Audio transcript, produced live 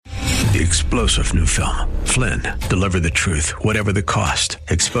The explosive new film, Flynn, Deliver the Truth, Whatever the Cost,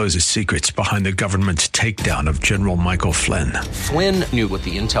 exposes secrets behind the government's takedown of General Michael Flynn. Flynn knew what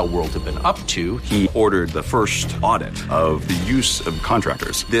the intel world had been up to. He ordered the first audit of the use of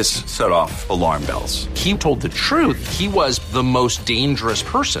contractors. This set off alarm bells. He told the truth. He was the most dangerous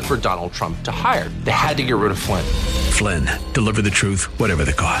person for Donald Trump to hire. They had to get rid of Flynn. Flynn, Deliver the Truth, Whatever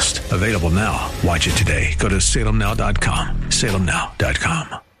the Cost. Available now. Watch it today. Go to salemnow.com.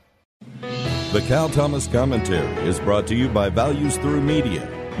 salemnow.com. The Cal Thomas Commentary is brought to you by Values Through Media.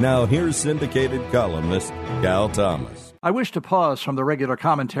 Now here's syndicated columnist Cal Thomas. I wish to pause from the regular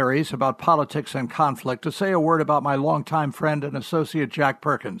commentaries about politics and conflict to say a word about my longtime friend and associate Jack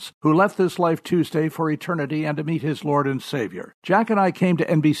Perkins, who left this life Tuesday for eternity and to meet his Lord and Savior. Jack and I came to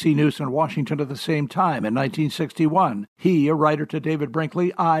NBC News in Washington at the same time in 1961. He, a writer to David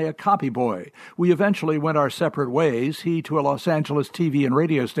Brinkley, I, a copy boy. We eventually went our separate ways, he to a Los Angeles TV and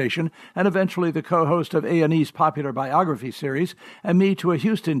radio station, and eventually the co-host of A&E's popular biography series, and me to a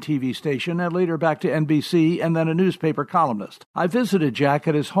Houston TV station, and later back to NBC, and then a newspaper columnist. I visited Jack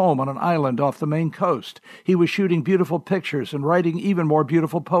at his home on an island off the Maine coast. He was shooting beautiful pictures and writing even more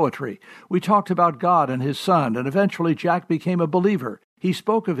beautiful poetry. We talked about God and his son, and eventually Jack became a believer. He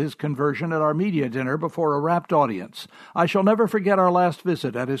spoke of his conversion at our media dinner before a rapt audience. I shall never forget our last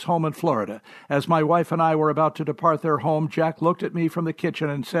visit at his home in Florida. As my wife and I were about to depart their home, Jack looked at me from the kitchen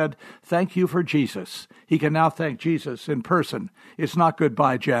and said, "Thank you for Jesus." He can now thank Jesus in person. It's not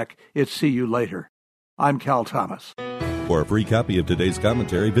goodbye, Jack. It's see you later. I'm Cal Thomas. For a free copy of today's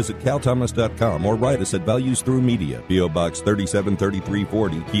commentary, visit calthomas.com or write us at Values Through Media, P.O. Box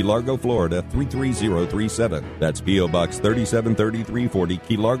 373340, Key Largo, Florida 33037. That's P.O. Box 373340,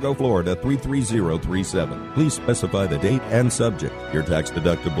 Key Largo, Florida 33037. Please specify the date and subject. Your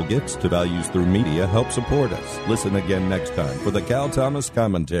tax-deductible gifts to Values Through Media help support us. Listen again next time for the Cal Thomas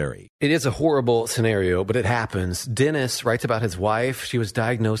Commentary. It is a horrible scenario, but it happens. Dennis writes about his wife. She was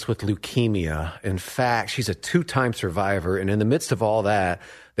diagnosed with leukemia. In fact, she's a 2-time survivor. And in the midst of all that,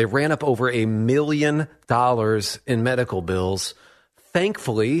 they ran up over $1 million in medical bills.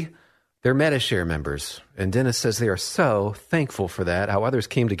 Thankfully, they're Medi-Share members. And Dennis says they are so thankful for that, how others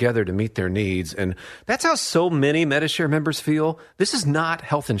came together to meet their needs. And that's how so many Medi-Share members feel. This is not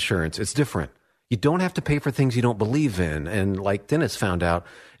health insurance. It's different. You don't have to pay for things you don't believe in. And like Dennis found out,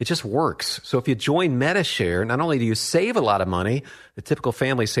 it just works. So if you join Medi-Share, not only do you save a lot of money, the typical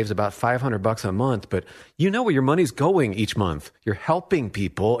family saves about $500 a month, but you know where your money's going each month. You're helping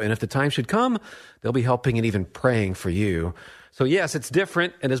people. And if the time should come, they'll be helping and even praying for you. So yes, it's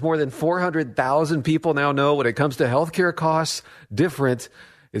different. And as more than 400,000 people now know when it comes to healthcare costs, different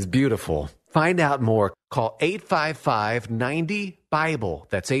is beautiful. Find out more. Call 855-90-BIBLE.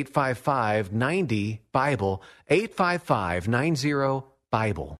 That's 855-90-BIBLE.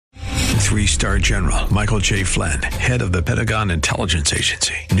 855-90-BIBLE. 3-star General Michael J. Flynn, head of the Pentagon Intelligence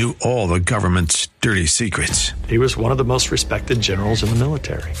Agency, knew all the government's dirty secrets. He was one of the most respected generals in the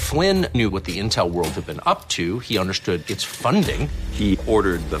military. Flynn knew what the intel world had been up to. He understood its funding. He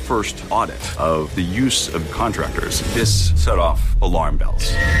ordered the first audit of the use of contractors. This set off alarm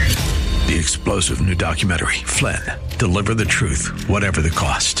bells. The explosive new documentary, Flynn, Deliver the Truth, Whatever the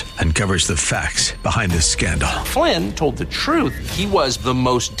Cost, uncovers the facts behind this scandal. Flynn told the truth. He was the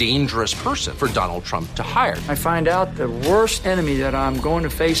most dangerous person for Donald Trump to hire. I find out the worst enemy that I'm going to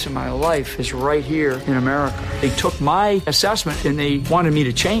face in my life is right here in America. They took my assessment and they wanted me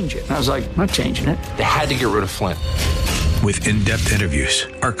to change it. And I was like, I'm not changing it. They had to get rid of Flynn. With in-depth interviews,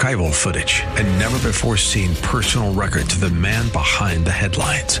 archival footage, and never-before-seen personal records of the man behind the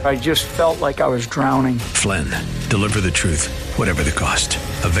headlines. I just felt like I was drowning. Flynn, Deliver the Truth, Whatever the Cost.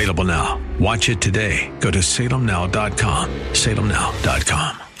 Available now. Watch it today. Go to salemnow.com.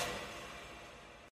 salemnow.com.